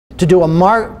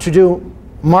to do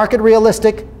market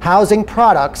realistic housing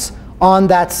products on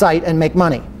that site and make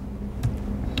money.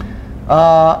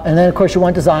 And then of course you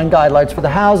want design guidelines for the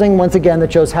housing, once again,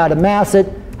 that shows how to mass it,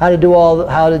 how to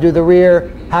do the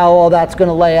rear, how all that's going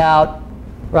to lay out,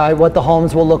 right? What the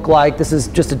homes will look like. This is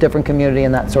just a different community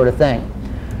and that sort of thing.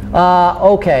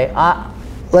 Okay,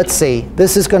 let's see.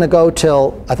 This is going to go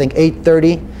till I think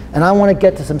 8:30, and I want to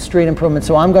get to some street improvements,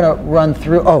 so I'm going to run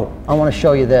through. Oh, I want to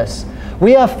show you this.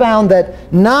 We have found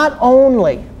that not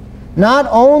only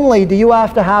do you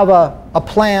have to have a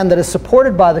plan that is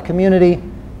supported by the community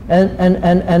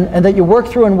and that you work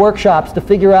through in workshops to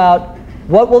figure out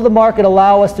what will the market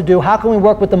allow us to do, how can we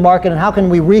work with the market, and how can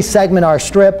we resegment our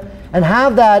strip, and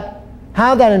have that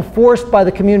enforced by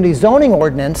the community zoning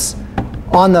ordinance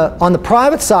on the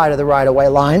private side of the right-of-way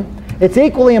line. It's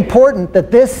equally important that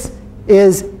this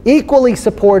is equally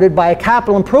supported by a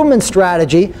capital improvement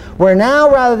strategy, where now,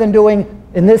 rather than doing,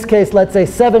 in this case, let's say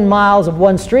 7 miles of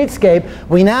one streetscape,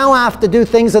 we now have to do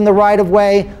things in the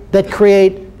right-of-way that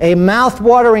create a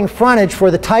mouth-watering frontage for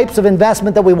the types of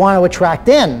investment that we want to attract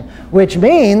in, which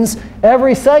means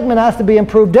every segment has to be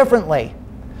improved differently.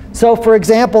 So for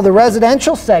example, the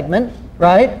residential segment,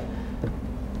 right?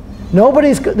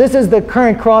 This is the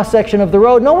current cross-section of the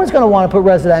road. No one's going to want to put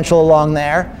residential along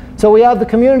there. So we have the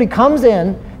community comes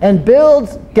in and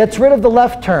builds, gets rid of the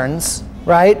left turns,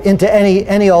 right, into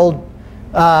any old,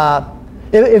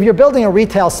 if you're building a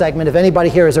retail segment, if anybody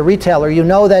here is a retailer, you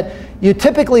know that you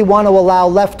typically want to allow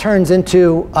left turns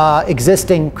into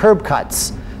existing curb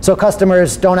cuts, so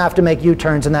customers don't have to make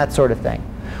U-turns and that sort of thing.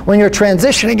 When you're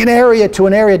transitioning an area to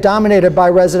an area dominated by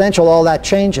residential, all that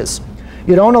changes.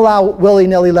 You don't allow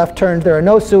willy-nilly left turns. There are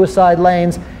no suicide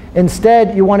lanes.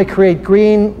 Instead, you want to create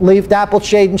green leaf, apple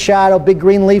shade and shadow, big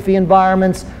green leafy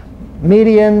environments,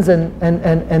 medians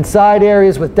and side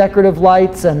areas with decorative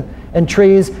lights and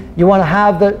trees. You want to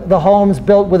have the homes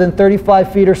built within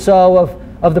 35 feet or so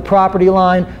of the property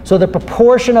line, so the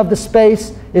proportion of the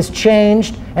space is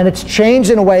changed, and it's changed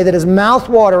in a way that is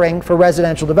mouth-watering for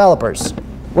residential developers.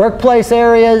 Workplace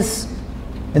areas,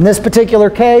 in this particular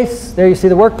case, there you see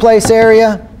the workplace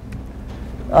area.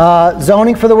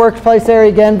 Zoning for the workplace area,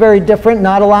 again, very different,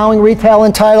 not allowing retail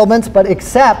entitlements, but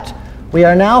except we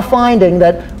are now finding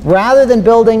that rather than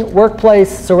building workplace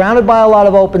surrounded by a lot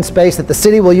of open space that the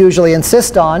city will usually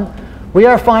insist on, we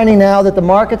are finding now that the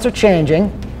markets are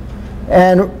changing,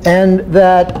 and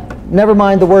that, never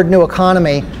mind the word new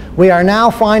economy, we are now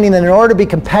finding that in order to be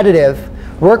competitive,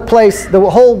 the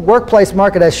whole workplace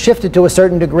market has shifted to a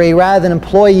certain degree. Rather than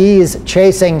employees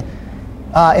chasing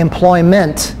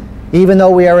employment, even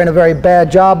though we are in a very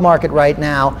bad job market right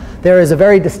now, there is a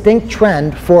very distinct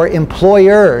trend for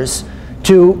employers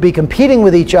to be competing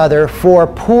with each other for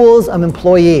pools of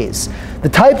employees. The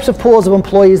types of pools of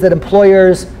employees that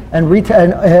employers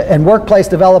and workplace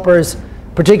developers,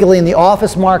 particularly in the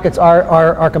office markets,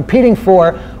 are competing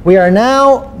for, we are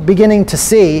now beginning to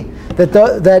see that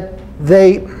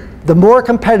the more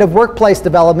competitive workplace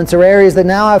developments are areas that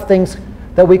now have things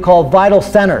that we call vital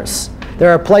centers. There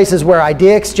are places where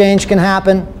idea exchange can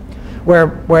happen,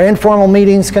 where informal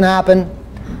meetings can happen,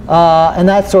 and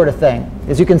that sort of thing.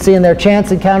 As you can see in there,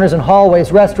 chance encounters in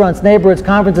hallways, restaurants, neighborhoods,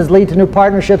 conferences lead to new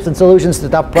partnerships and solutions to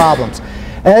tough problems.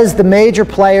 As the major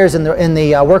players in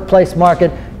the workplace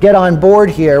market get on board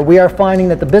here, we are finding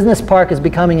that the business park is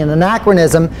becoming an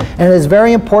anachronism, and it is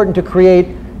very important to create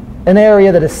an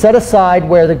area that is set aside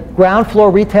where the ground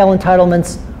floor retail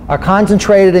entitlements are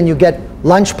concentrated, and you get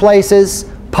lunch places,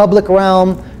 public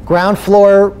realm, ground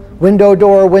floor, window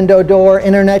door,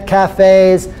 internet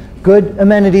cafes, good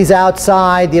amenities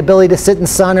outside, the ability to sit in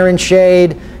sun or in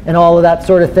shade, and all of that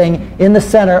sort of thing in the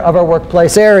center of our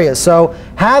workplace areas. So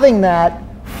having that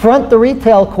front the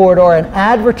retail corridor and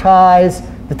advertise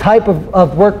the type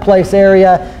of workplace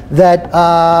area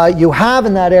that you have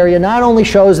in that area not only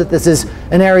shows that this is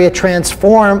an area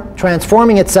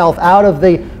transforming itself out of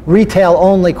the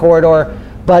retail-only corridor,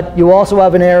 but you also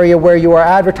have an area where you are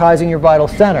advertising your vital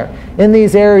center. In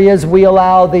these areas, we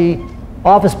allow the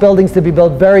office buildings to be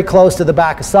built very close to the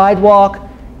back of sidewalk,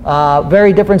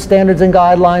 very different standards and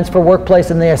guidelines for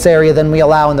workplace in this area than we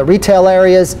allow in the retail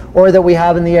areas, or that we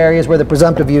have in the areas where the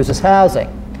presumptive use is housing.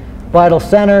 Vital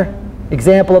center,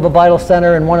 example of a vital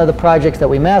center in one of the projects that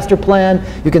we master plan.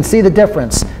 You can see the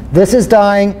difference. This is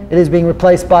dying, it is being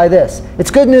replaced by this.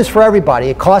 It's good news for everybody.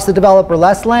 It costs the developer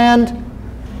less land,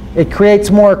 it creates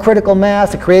more critical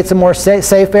mass, it creates a more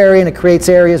safe area, and it creates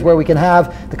areas where we can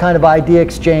have the kind of idea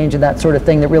exchange and that sort of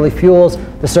thing that really fuels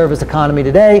the service economy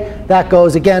today. That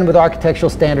goes again with architectural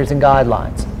standards and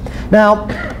guidelines. Now,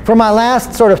 for my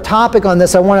last sort of topic on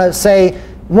this, I want to say,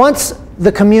 once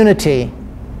the community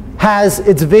has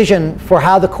its vision for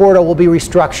how the corridor will be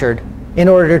restructured in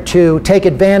order to take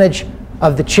advantage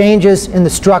of the changes in the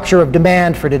structure of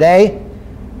demand for today.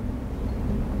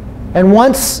 And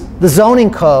once the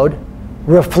zoning code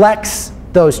reflects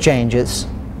those changes,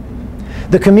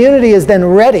 the community is then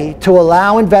ready to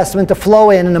allow investment to flow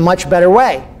in a much better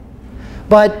way.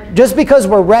 But just because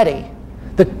we're ready,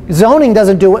 the zoning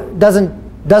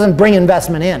doesn't bring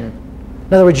investment in.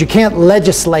 In other words, you can't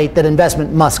legislate that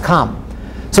investment must come.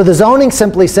 So the zoning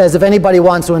simply says if anybody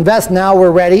wants to invest, now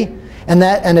we're ready. And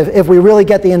if we really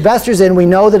get the investors in, we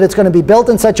know that it's going to be built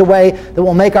in such a way that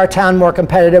will make our town more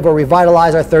competitive or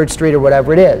revitalize our 3rd Street or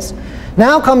whatever it is.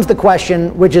 Now comes the question,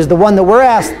 which is the one that we're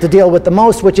asked to deal with the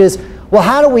most, which is, well,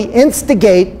 how do we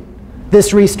instigate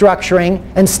this restructuring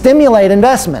and stimulate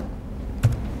investment?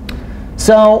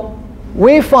 So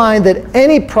we find that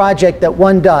any project that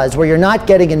one does where you're not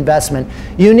getting investment,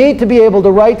 you need to be able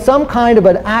to write some kind of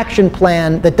an action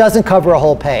plan that doesn't cover a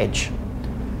whole page.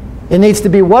 It needs to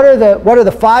be what are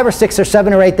the 5 or 6 or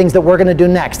 7 or 8 things that we're going to do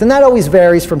next. And that always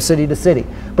varies from city to city.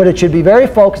 But it should be very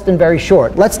focused and very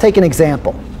short. Let's take an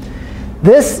example.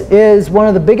 This is one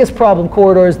of the biggest problem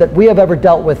corridors that we have ever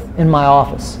dealt with in my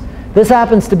office. This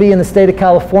happens to be in the state of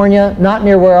California, not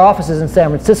near where our office is in San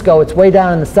Francisco. It's way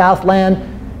down in the Southland.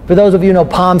 For those of you who know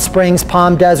Palm Springs,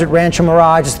 Palm Desert, Rancho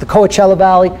Mirage, it's the Coachella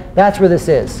Valley. That's where this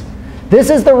is. This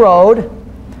is the road,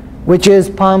 which is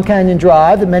Palm Canyon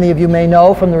Drive, that many of you may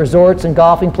know from the resorts and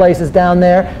golfing places down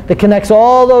there, that connects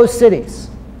all those cities.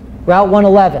 Route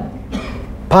 111.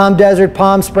 Palm Desert,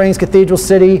 Palm Springs, Cathedral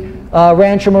City,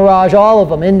 Rancho Mirage, all of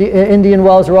them, Indian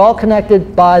Wells, are all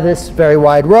connected by this very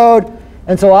wide road.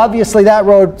 And so obviously that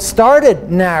road started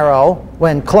narrow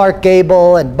when Clark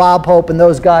Gable and Bob Hope and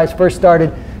those guys first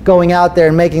started going out there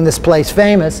and making this place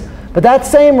famous. But that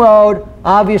same road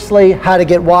obviously had to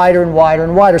get wider and wider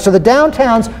and wider. So the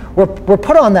downtowns were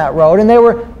put on that road, and they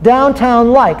were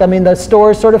downtown-like. I mean, the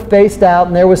stores sort of faced out,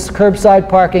 and there was curbside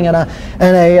parking and a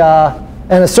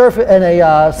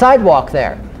sidewalk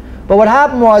there. But what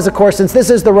happened was, of course, since this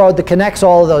is the road that connects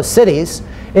all of those cities,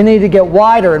 it needed to get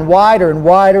wider and wider and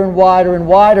wider and wider and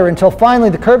wider until finally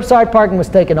the curbside parking was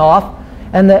taken off,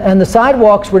 and the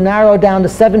sidewalks were narrowed down to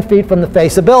 7 feet from the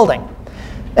face of the building.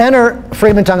 Enter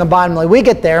Freeman, Tongue, and Bottomley. We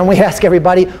get there and we ask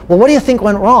everybody, well, what do you think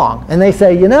went wrong? And they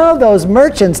say, you know, those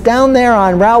merchants down there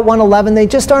on Route 111, they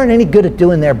just aren't any good at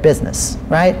doing their business,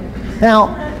 right?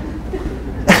 Now,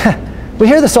 we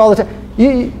hear this all the time.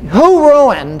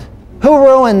 Who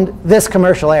ruined this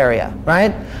commercial area,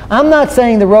 right? I'm not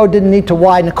saying the road didn't need to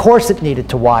widen. Of course it needed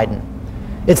to widen.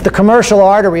 It's the commercial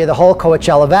artery of the whole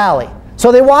Coachella Valley.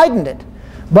 So they widened it.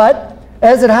 But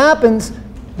as it happens,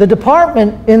 the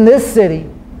department in this city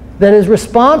that is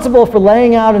responsible for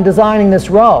laying out and designing this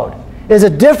road is a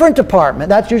different department.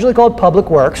 That's usually called Public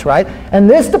Works, right? And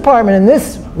this department in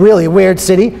this really weird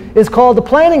city is called the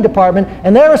Planning Department,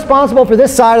 and they're responsible for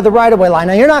this side of the right-of-way line.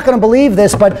 Now, you're not going to believe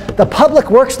this, but the Public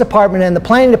Works Department and the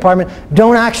Planning Department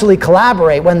don't actually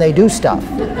collaborate when they do stuff.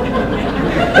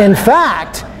 In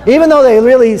fact, even though they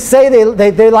really say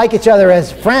they like each other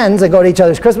as friends and go to each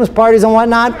other's Christmas parties and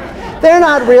whatnot, they're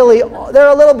not really, they're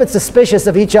a little bit suspicious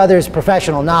of each other's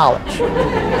professional knowledge.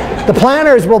 The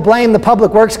planners will blame the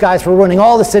public works guys for ruining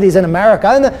all the cities in America,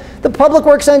 and the public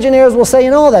works engineers will say,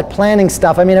 you know, all that planning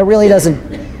stuff, I mean, it really doesn't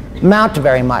amount to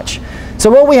very much.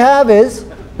 So what we have is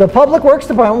the Public Works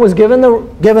Department was given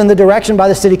the direction by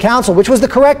the City Council, which was the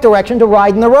correct direction to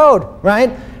widen the road, right?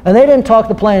 And they didn't talk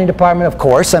to the Planning Department, of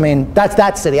course. I mean, that's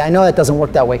that city. I know that doesn't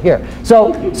work that way here.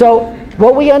 So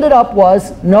what we ended up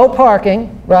was no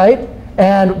parking, right?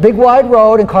 And big wide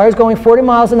road and cars going 40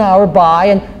 miles an hour by.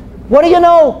 And what do you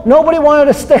know? Nobody wanted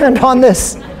to stand on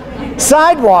this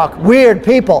sidewalk. Weird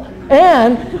people.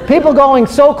 And people going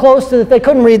so close to that they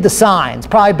couldn't read the signs.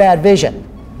 Probably bad vision,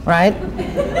 right?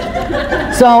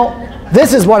 So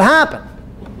this is what happened,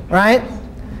 right?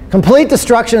 Complete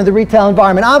destruction of the retail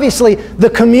environment. Obviously, the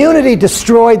community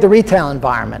destroyed the retail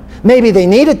environment. Maybe they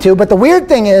needed to, but the weird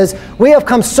thing is we have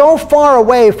come so far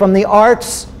away from the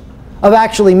arts of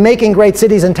actually making great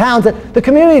cities and towns that the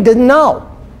community didn't know.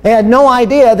 They had no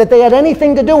idea that they had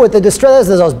anything to do with the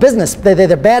destruction of those business.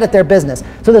 They're bad at their business.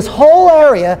 So this whole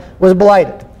area was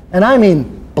blighted. And I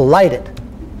mean blighted,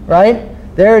 right?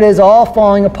 There it is, all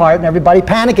falling apart and everybody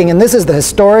panicking. And this is the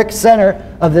historic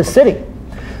center of this city.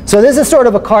 So this is sort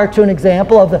of a cartoon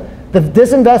example of the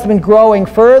disinvestment growing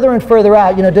further and further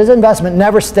out. You know, disinvestment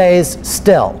never stays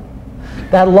still.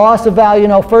 That loss of value, you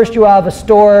know, first you have a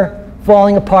store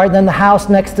falling apart, and then the house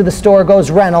next to the store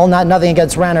goes rental. Nothing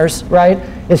against renters, right?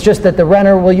 It's just that the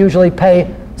renter will usually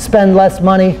spend less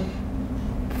money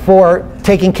for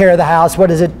taking care of the house.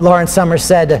 What is it Lawrence Summers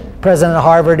said, to President of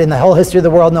Harvard, in the whole history of the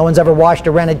world, no one's ever washed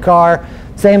a rented car.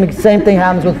 Same thing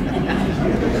happens with...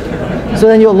 So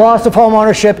then you have loss of home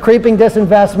ownership, creeping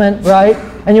disinvestment, right?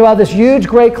 And you have this huge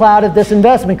gray cloud of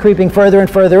disinvestment creeping further and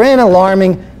further in,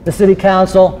 alarming the city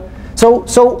council.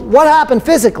 So what happened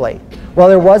physically? Well,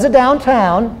 there was a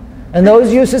downtown, and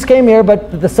those uses came here,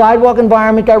 but the sidewalk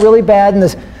environment got really bad, and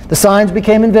the signs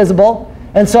became invisible.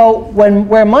 And so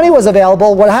where money was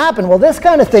available, what happened? Well, this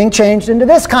kind of thing changed into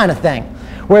this kind of thing,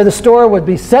 where the store would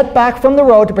be set back from the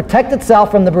road to protect itself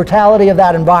from the brutality of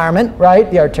that environment, right,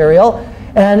 the arterial,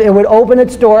 and it would open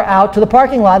its door out to the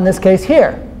parking lot, in this case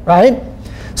here, right?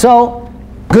 So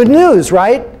good news,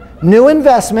 right? New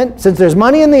investment, since there's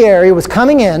money in the area, was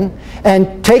coming in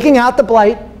and taking out the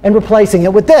blight and replacing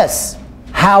it with this.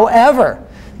 However,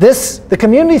 the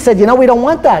community said, you know, we don't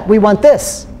want that. We want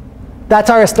this. That's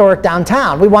our historic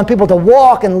downtown. We want people to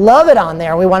walk and love it on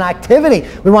there. We want activity.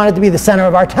 We want it to be the center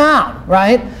of our town,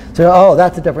 right? So, oh,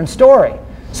 that's a different story.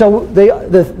 So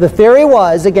the theory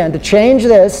was, again, to change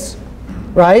this,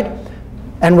 right,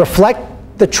 and reflect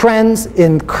the trends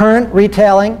in current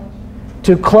retailing,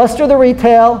 to cluster the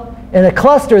retail in a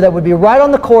cluster that would be right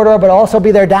on the corridor but also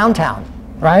be their downtown,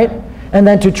 right? And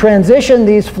then to transition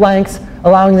these flanks,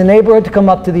 allowing the neighborhood to come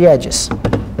up to the edges.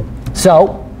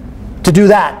 So to do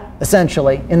that,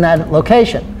 essentially, in that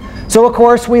location. So of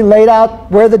course we laid out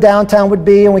where the downtown would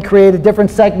be, and we created different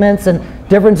segments and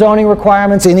different zoning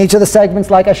requirements in each of the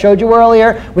segments like I showed you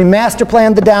earlier. We master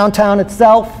planned the downtown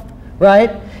itself,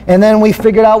 right? And then we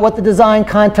figured out what the design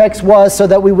context was so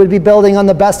that we would be building on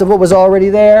the best of what was already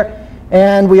there.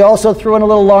 And we also threw in a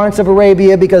little Lawrence of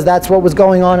Arabia because that's what was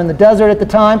going on in the desert at the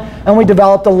time. And we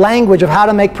developed a language of how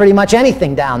to make pretty much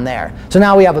anything down there. So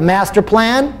now we have a master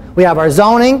plan, we have our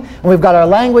zoning, and we've got our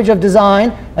language of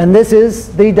design. And this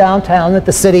is the downtown that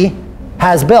the city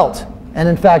has built and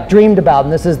in fact dreamed about.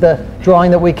 And this is the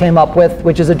drawing that we came up with,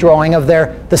 which is a drawing of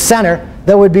the center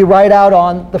that would be right out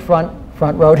on the front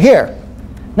road here.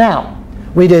 Now,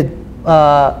 we did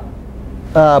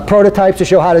prototypes to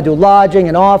show how to do lodging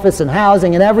and office and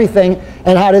housing and everything,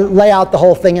 and how to lay out the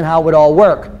whole thing and how it would all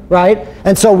work, right?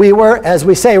 And so we were, as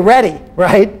we say, ready,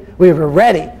 right? We were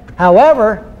ready.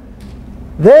 However,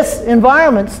 this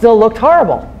environment still looked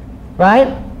horrible,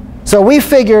 right? So we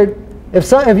figured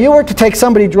if you were to take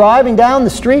somebody driving down the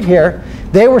street here,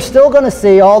 they were still going to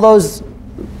see all those,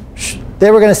 they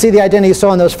were going to see the identity you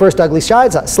saw in those first ugly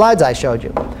slides I showed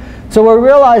you. So we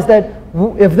realized that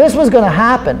if this was going to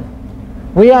happen,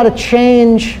 we had to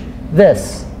change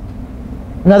this.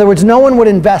 In other words, no one would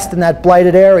invest in that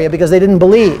blighted area because they didn't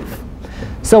believe.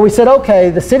 So we said, okay,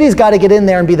 the city's got to get in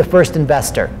there and be the first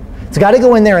investor. It's got to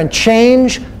go in there and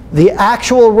change the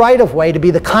actual right-of-way to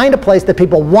be the kind of place that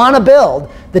people want to build,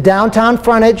 the downtown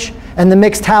frontage and the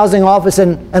mixed housing, office,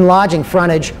 and lodging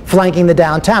frontage flanking the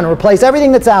downtown, and replace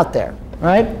everything that's out there,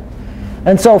 right?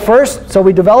 And so so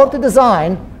we developed a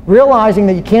design, realizing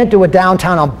that you can't do a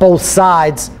downtown on both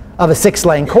sides of a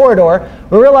 6-lane corridor.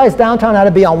 We realized downtown had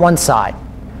to be on one side.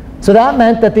 So that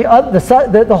meant that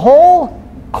the whole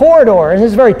corridor, and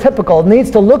this is very typical, needs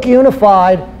to look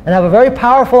unified and have a very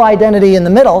powerful identity in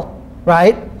the middle,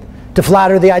 right, to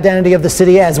flatter the identity of the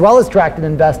city as well as attract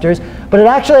investors. But it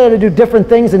actually had to do different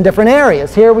things in different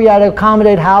areas. Here we had to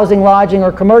accommodate housing, lodging,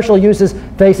 or commercial uses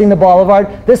facing the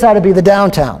boulevard. This had to be the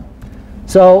downtown.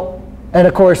 So, and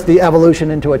of course the evolution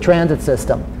into a transit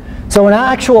system. So in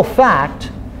actual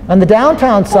fact, on the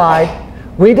downtown side,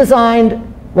 we designed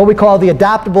what we call the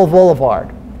adaptable boulevard.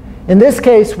 In this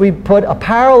case, we put a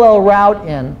parallel route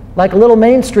in, like a little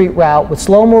Main Street route with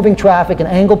slow-moving traffic and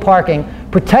angled parking,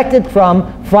 protected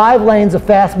from 5 lanes of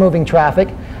fast-moving traffic.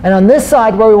 And on this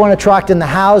side, where we want to attract in the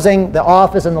housing, the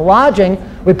office, and the lodging,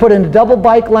 we put in a double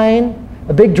bike lane,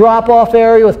 a big drop-off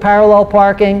area with parallel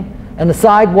parking, and a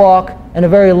sidewalk, and a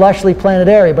very lushly planted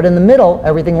area. But in the middle,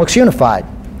 everything looks unified.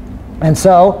 And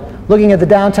so, looking at the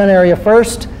downtown area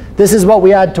first, this is what we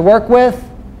had to work with.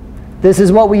 This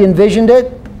is what we envisioned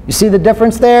it. You see the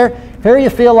difference there? Here you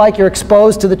feel like you're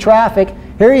exposed to the traffic.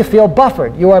 Here you feel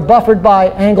buffered. You are buffered by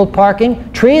angled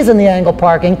parking, trees in the angled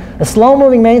parking, a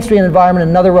slow-moving Main Street environment, and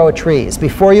another row of trees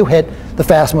before you hit the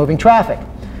fast-moving traffic.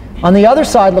 On the other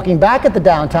side, looking back at the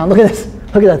downtown, look at this.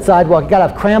 Look at that sidewalk. You've got to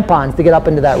have crampons to get up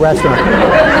into that restaurant.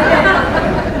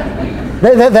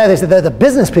 The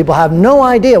business people have no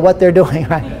idea what they're doing,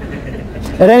 right?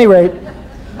 At any rate,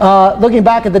 looking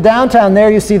back at the downtown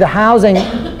there, you see the housing,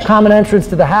 common entrance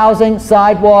to the housing,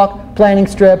 sidewalk, planning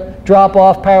strip, drop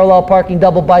off, parallel parking,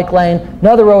 double bike lane,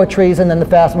 another row of trees, and then the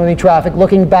fast moving traffic,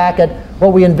 looking back at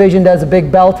what we envisioned as a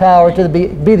big bell tower to be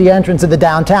the entrance of the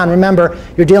downtown. Remember,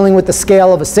 you're dealing with the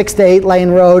scale of a 6 to 8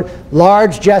 lane road.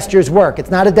 Large gestures work.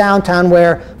 It's not a downtown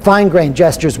where fine grain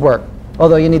gestures work,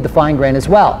 although you need the fine grain as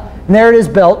well. And there it is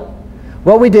built.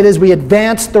 What we did is we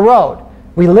advanced the road.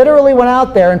 We literally went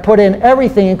out there and put in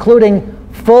everything, including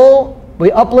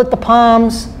we uplit the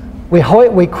palms,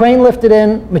 we crane lifted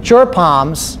in mature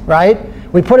palms, right?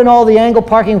 We put in all the angle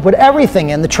parking, put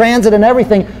everything in, the transit and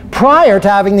everything, prior to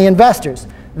having the investors.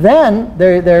 Then,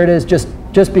 there it is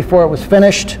just before it was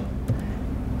finished.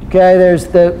 Okay, there's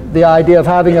the idea of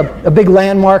having a big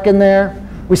landmark in there.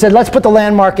 We said, let's put the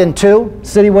landmark in too.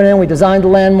 City went in, we designed the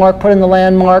landmark, put in the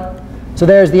landmark. So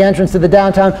there's the entrance to the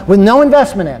downtown with no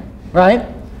investment in, right?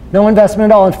 No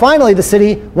investment at all. And finally, the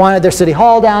city wanted their city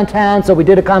hall downtown, so we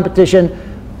did a competition,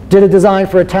 did a design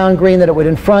for a town green that it would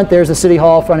in front. There's a city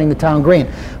hall fronting the town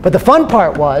green. But the fun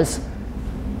part was,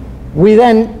 we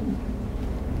then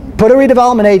put a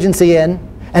redevelopment agency in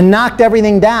and knocked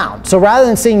everything down. So rather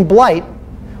than seeing blight,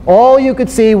 all you could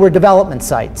see were development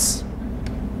sites.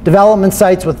 Development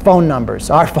sites with phone numbers,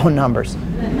 our phone numbers.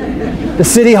 The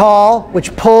city hall,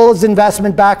 which pulls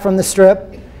investment back from the strip,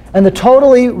 and the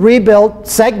totally rebuilt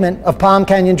segment of Palm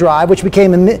Canyon Drive, which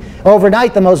became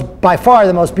overnight by far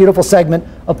the most beautiful segment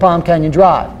of Palm Canyon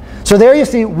Drive. So there you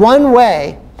see one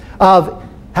way of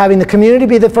having the community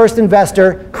be the first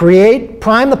investor,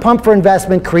 prime the pump for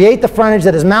investment, create the frontage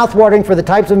that is mouth-watering for the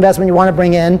types of investment you want to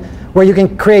bring in, where you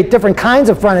can create different kinds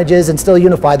of frontages and still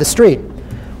unify the street.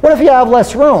 What if you have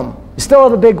less room? You still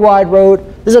have a big wide road.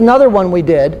 There's another one we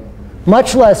did,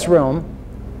 much less room.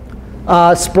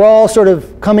 Sprawl sort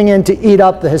of coming in to eat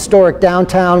up the historic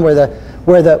downtown where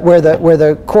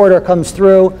the corridor comes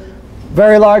through.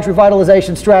 Very large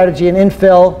revitalization strategy and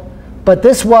infill. But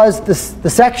this was the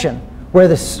section where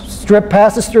the strip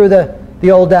passes through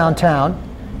the old downtown.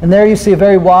 And there you see a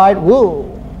very wide road.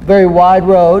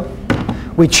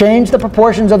 We changed the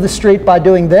proportions of the street by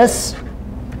doing this.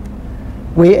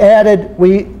 We added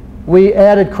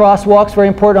crosswalks, very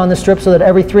important on the strip, so that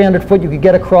every 300 foot you could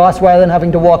get across rather than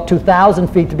having to walk 2,000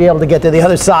 feet to be able to get to the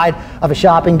other side of a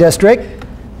shopping district.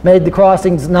 Made the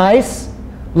crossings nice.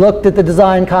 Looked at the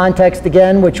design context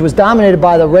again, which was dominated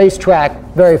by the racetrack,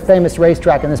 very famous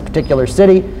racetrack in this particular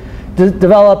city.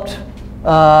 Developed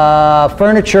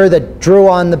furniture that drew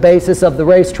on the basis of the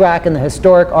racetrack and the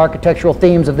historic architectural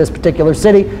themes of this particular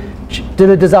city.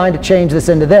 Did a design to change this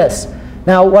into this.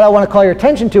 Now, what I want to call your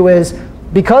attention to is,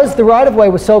 because the right-of-way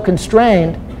was so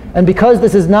constrained, and because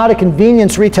this is not a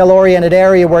convenience retail-oriented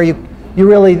area where you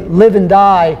really live and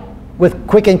die with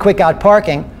quick in, quick out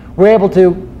parking, we're able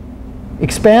to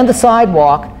expand the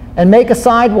sidewalk and make a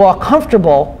sidewalk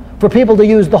comfortable for people to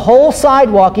use the whole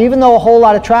sidewalk, even though a whole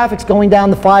lot of traffic's going down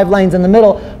the 5 lanes in the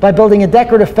middle, by building a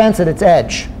decorative fence at its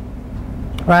edge.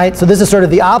 Right? So this is sort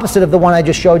of the opposite of the one I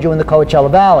just showed you in the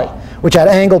Coachella Valley, which had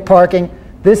angled parking.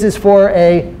 This is for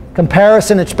a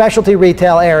comparison at specialty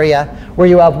retail area where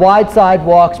you have wide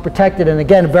sidewalks protected, and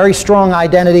again, very strong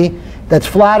identity that's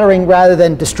flattering rather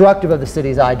than destructive of the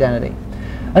city's identity.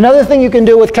 Another thing you can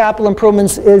do with capital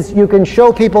improvements is you can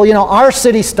show people, our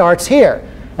city starts here.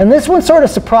 And this one sort of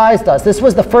surprised us. This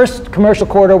was the first commercial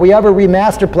corridor we ever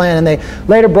remaster planned, and they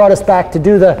later brought us back to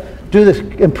do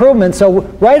the improvements. So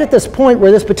right at this point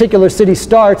where this particular city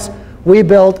starts, we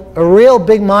built a real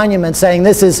big monument saying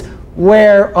this is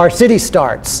where our city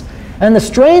starts. And the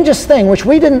strangest thing, which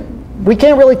we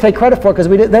can't really take credit for, because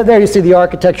there you see the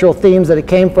architectural themes that it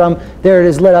came from. There it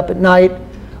is lit up at night.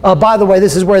 By the way,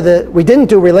 this is where we didn't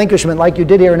do relinquishment like you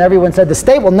did here, and everyone said the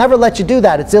state will never let you do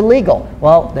that. It's illegal.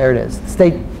 Well, there it is. The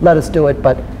state let us do it,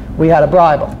 but we had to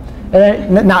bribe them.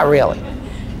 And not really.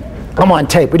 I'm on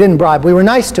tape. We didn't bribe. We were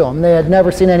nice to them. They had never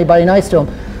seen anybody nice to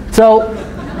them. So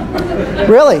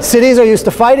really, cities are used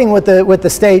to fighting with the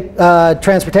state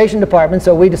transportation department,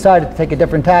 so we decided to take a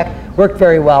different tack. Worked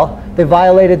very well. They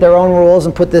violated their own rules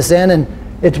and put this in, and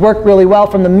it's worked really well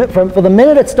for the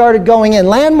minute it started going in.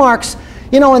 Landmarks,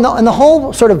 in the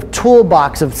whole sort of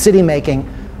toolbox of city making,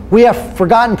 we have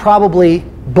forgotten probably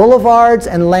boulevards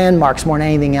and landmarks more than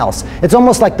anything else. It's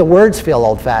almost like the words feel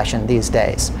old-fashioned these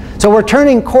days. So we're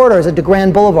turning corridors into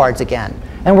grand boulevards again,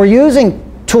 and we're using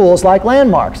tools like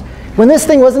landmarks. When this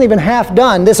thing wasn't even half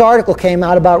done, this article came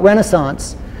out about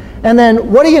Renaissance. And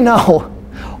then, what do you know?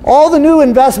 All the new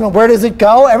investment, where does it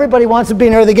go? Everybody wants to be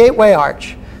near the Gateway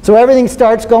Arch. So everything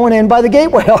starts going in by the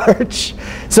Gateway Arch.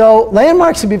 So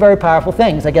landmarks can be very powerful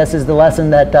things, I guess, is the lesson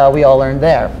that we all learned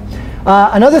there.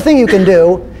 Another thing you can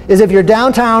do is if your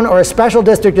downtown or a special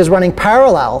district is running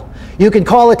parallel, you can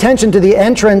call attention to the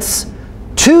entrance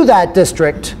to that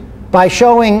district by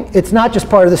showing it's not just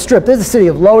part of the Strip. This is the city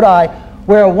of Lodi,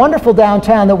 where a wonderful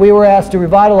downtown that we were asked to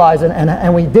revitalize,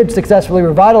 and we did successfully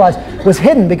revitalize, was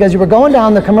hidden because you were going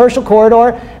down the commercial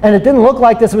corridor and it didn't look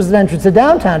like this was an entrance to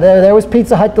downtown. There was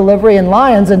Pizza Hut delivery and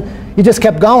Lions, and you just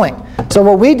kept going. So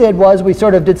what we did was we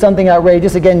sort of did something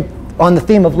outrageous, again on the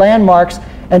theme of landmarks,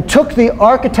 and took the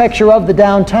architecture of the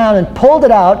downtown and pulled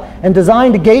it out and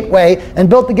designed a gateway and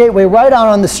built the gateway right out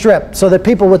on the Strip so that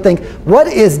people would think, what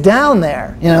is down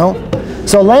there, you know?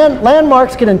 So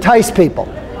landmarks can entice people.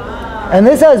 And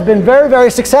this has been very, very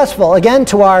successful. Again,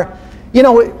 to our, you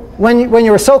know, when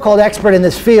you're a so-called expert in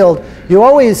this field, you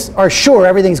always are sure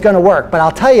everything's going to work. But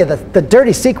I'll tell you, the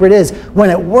dirty secret is when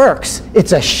it works,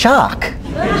 it's a shock.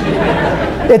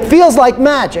 It feels like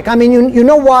magic. I mean, you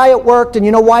know why it worked and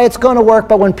you know why it's going to work,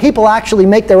 but when people actually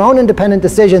make their own independent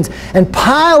decisions and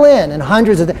pile in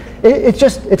hundreds of,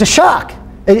 it's a shock.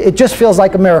 It just feels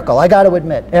like a miracle. I got to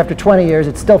admit, after 20 years,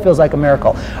 it still feels like a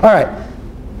miracle. All right.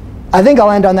 I think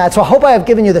I'll end on that. So I hope I have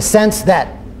given you the sense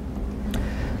that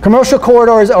commercial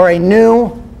corridors are a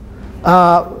new,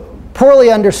 poorly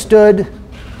understood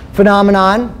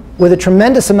phenomenon with a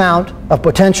tremendous amount of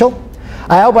potential.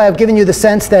 I hope I have given you the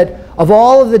sense that of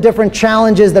all of the different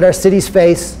challenges that our cities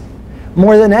face,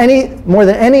 more than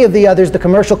any of the others, the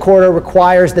commercial corridor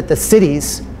requires that the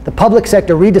cities, the public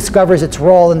sector, rediscovers its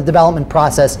role in the development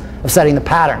process of setting the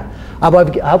pattern. I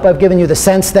hope I've given you the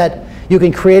sense that you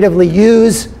can creatively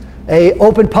use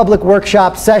open public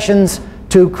workshop sessions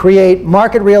to create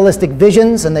market realistic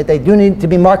visions, and that they do need to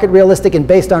be market realistic and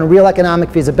based on real economic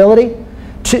feasibility.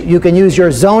 You can use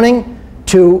your zoning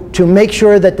to make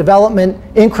sure that development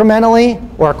incrementally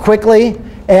or quickly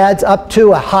adds up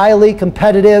to a highly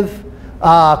competitive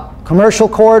commercial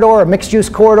corridor or mixed-use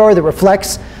corridor that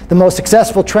reflects the most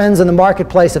successful trends in the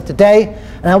marketplace of today.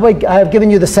 And I have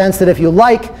given you the sense that if you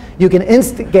like, you can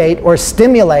instigate or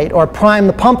stimulate or prime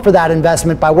the pump for that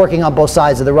investment by working on both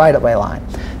sides of the right-of-way line.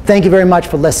 Thank you very much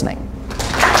for listening.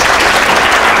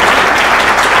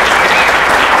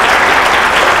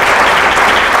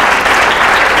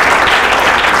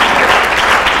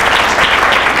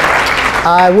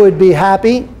 I would be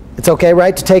happy, it's okay,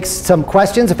 right, to take some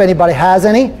questions if anybody has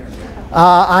any.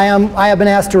 I have been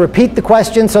asked to repeat the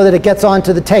question so that it gets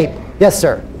onto the tape. Yes,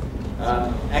 sir.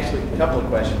 Actually, a couple of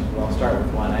questions, but I'll start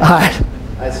with one. All right.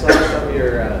 I saw some of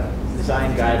your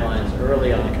design guidelines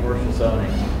early on the commercial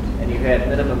zoning, and you had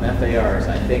minimum FARs,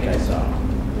 I think I saw.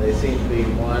 They seem to be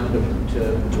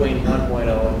between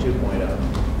 1.0 and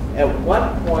 2.0. At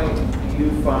what point do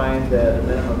you find that a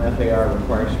minimum FAR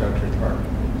requires structured parking?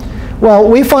 Well,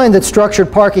 we find that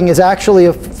structured parking is actually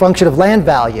a function of land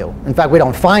value. In fact, we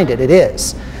don't find it, it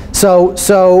is. So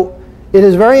it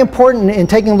is very important in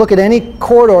taking a look at any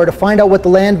corridor to find out what the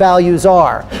land values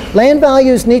are. Land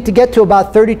values need to get to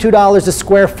about $32 a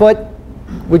square foot.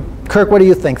 Kirk, what do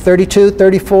you think? 32,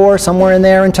 34, somewhere in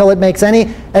there, until it makes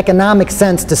any economic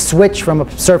sense to switch from a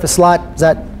surface lot?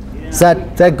 Is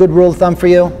that a good rule of thumb for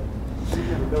you?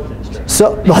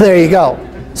 So, well, there you go.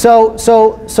 So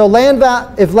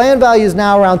if land value is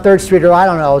now around 3rd Street, or I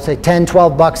don't know, say 10,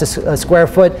 12 bucks a square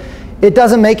foot, it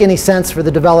doesn't make any sense for the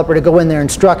developer to go in there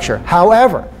and structure.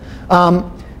 However,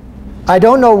 I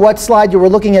don't know what slide you were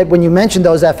looking at when you mentioned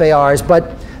those FARs,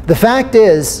 but the fact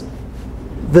is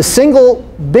the single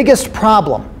biggest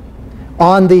problem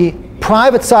on the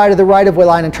private side of the right-of-way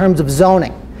line in terms of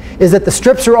zoning is that the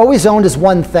strips are always zoned as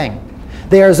one thing.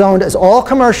 They are zoned as all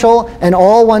commercial and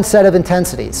all one set of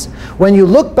intensities. When you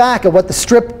look back at what the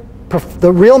strip,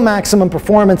 the real maximum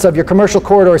performance of your commercial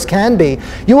corridors can be,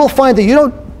 you will find that you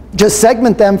don't just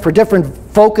segment them for different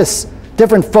focused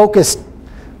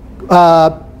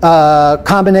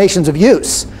combinations of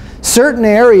use. Certain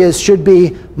areas should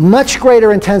be much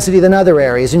greater intensity than other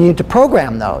areas, and you need to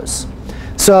program those.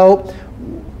 So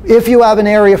if you have an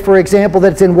area, for example,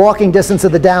 that's in walking distance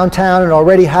of the downtown and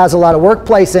already has a lot of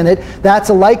workplace in it, that's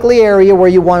a likely area where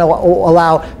you want to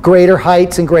allow greater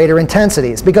heights and greater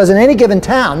intensities. Because in any given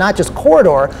town, not just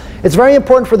corridor, it's very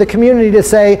important for the community to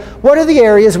say, what are the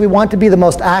areas we want to be the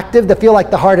most active, that feel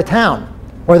like the heart of town,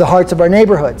 or the hearts of our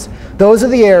neighborhoods? Those are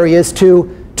the areas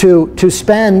to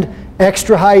spend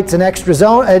extra heights and extra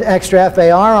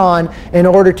FAR on in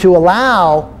order to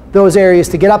allow those areas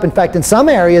to get up. In fact, in some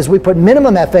areas, we put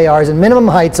minimum FARs and minimum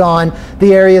heights on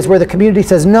the areas where the community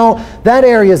says, no, that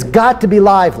area's got to be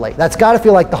lively. That's got to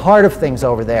feel like the heart of things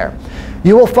over there.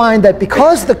 You will find that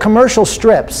because the commercial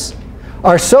strips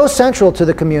are so central to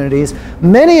the communities,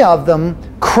 many of them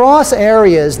cross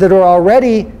areas that are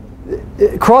already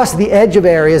across the edge of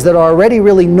areas that are already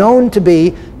really known to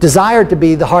be, desired to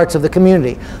be the hearts of the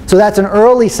community. So that's an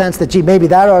early sense that, gee, maybe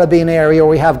that ought to be an area where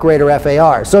we have greater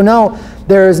FAR. So no,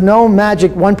 there is no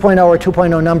magic 1.0 or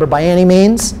 2.0 number by any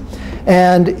means.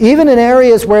 And even in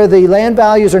areas where the land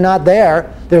values are not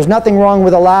there, there's nothing wrong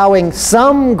with allowing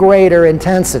some greater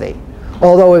intensity.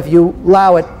 Although if you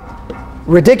allow it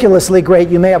ridiculously great,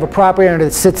 you may have a property owner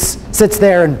that sits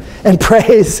there and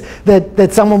prays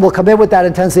that someone will come in with that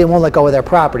intensity and won't let go of their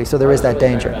property. So there is that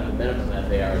danger. About the minimum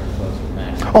FAR as opposed to the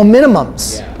maximum. Oh,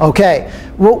 minimums. Yeah. Okay.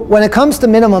 Well, when it comes to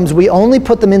minimums, we only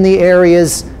put them in the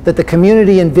areas that the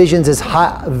community envisions as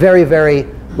very, very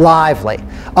lively.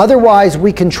 Otherwise,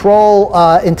 we control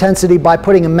intensity by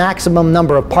putting a maximum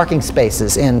number of parking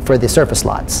spaces in for the surface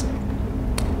lots.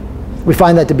 We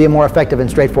find that to be a more effective and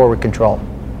straightforward control.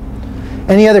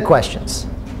 Any other questions?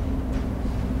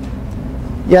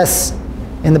 Yes,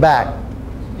 in the back.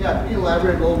 Yeah, can you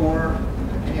elaborate a little more,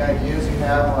 any ideas you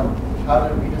have on how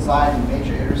to redesign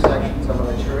major intersections of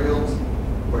materials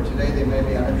where today they may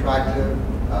be unattractive,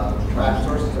 traffic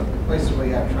sources of places where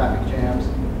you have traffic jams,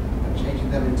 and changing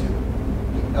them into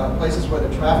places where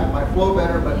the traffic might flow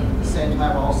better, but at the same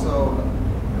time also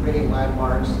creating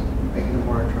landmarks, making them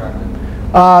more attractive?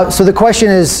 So the question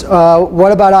is,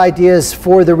 what about ideas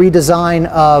for the redesign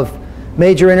of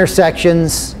major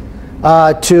intersections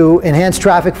to enhance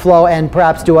traffic flow and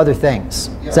perhaps do other things?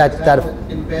 Yeah, Is that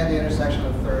ban the intersection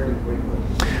of 3rd and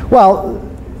 40th. Well,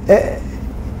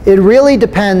 it really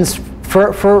depends.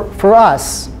 For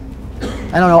us,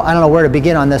 I don't know where to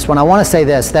begin on this one. I want to say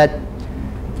this, that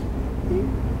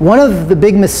one of the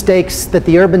big mistakes that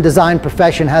the urban design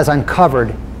profession has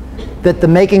uncovered, that the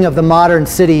making of the modern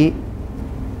city,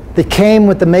 that came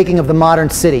with the making of the modern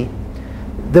city,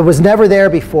 that was never there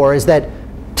before, is that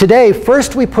today,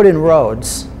 first we put in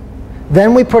roads,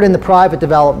 then we put in the private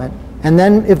development, and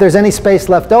then if there's any space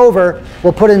left over,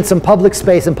 we'll put in some public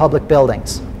space and public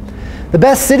buildings. The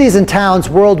best cities and towns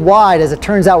worldwide, as it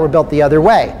turns out, were built the other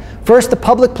way. First the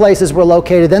public places were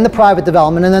located, then the private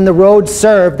development, and then the roads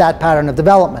served that pattern of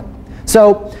development.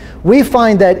 So we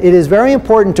find that it is very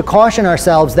important to caution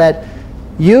ourselves that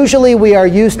usually we are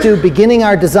used to beginning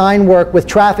our design work with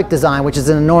traffic design, which is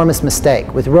an enormous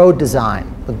mistake, with road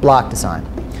design, with block design.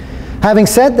 Having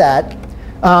said that,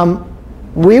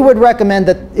 we would recommend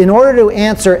that in order to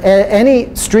answer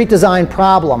any street design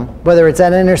problem, whether it's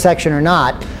at an intersection or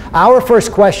not, our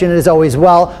first question is always,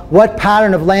 well, what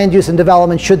pattern of land use and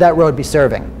development should that road be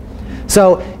serving?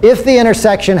 So if the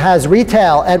intersection has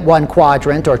retail at 1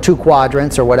 quadrant or 2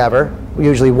 quadrants or whatever,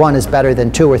 usually 1 is better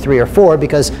than 2 or 3 or 4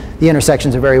 because the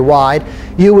intersections are very wide,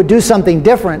 you would do something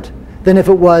different than if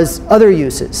it was other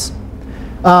uses.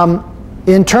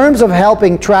 In terms of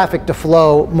helping traffic to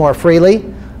flow more freely,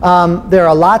 there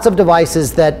are lots of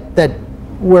devices that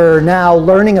we're now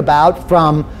learning about,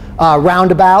 from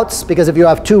roundabouts, because if you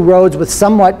have 2 roads with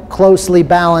somewhat closely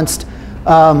balanced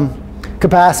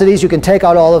capacities, you can take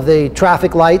out all of the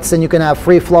traffic lights and you can have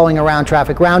free-flowing around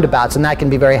traffic roundabouts, and that can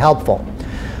be very helpful.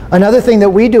 Another thing that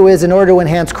we do is, in order to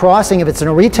enhance crossing, if it's in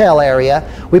a retail area,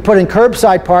 we put in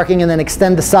curbside parking and then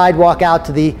extend the sidewalk out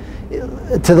to the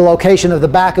location of the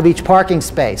back of each parking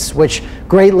space, which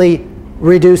greatly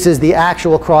reduces the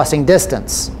actual crossing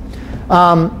distance.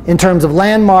 In terms of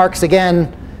landmarks,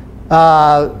 again,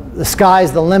 the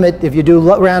sky's the limit. If you do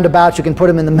roundabouts, you can put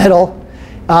them in the middle.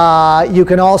 You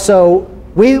can also,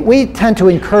 we tend to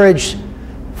encourage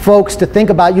folks to think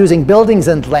about using buildings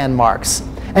and landmarks.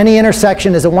 Any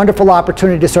intersection is a wonderful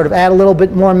opportunity to sort of add a little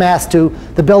bit more mass to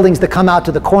the buildings that come out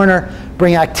to the corner,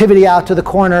 bring activity out to the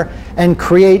corner, and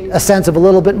create a sense of a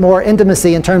little bit more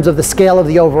intimacy in terms of the scale of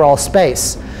the overall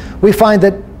space. We find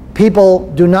that people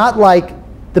do not like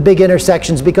the big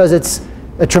intersections because it's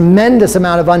a tremendous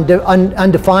amount of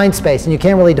undefined space, and you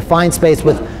can't really define space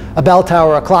with a bell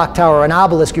tower, a clock tower, an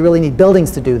obelisk. You really need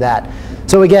buildings to do that.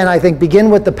 So again, I think begin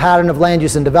with the pattern of land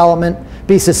use and development.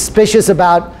 Be suspicious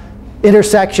about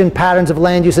intersection patterns of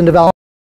land use and development.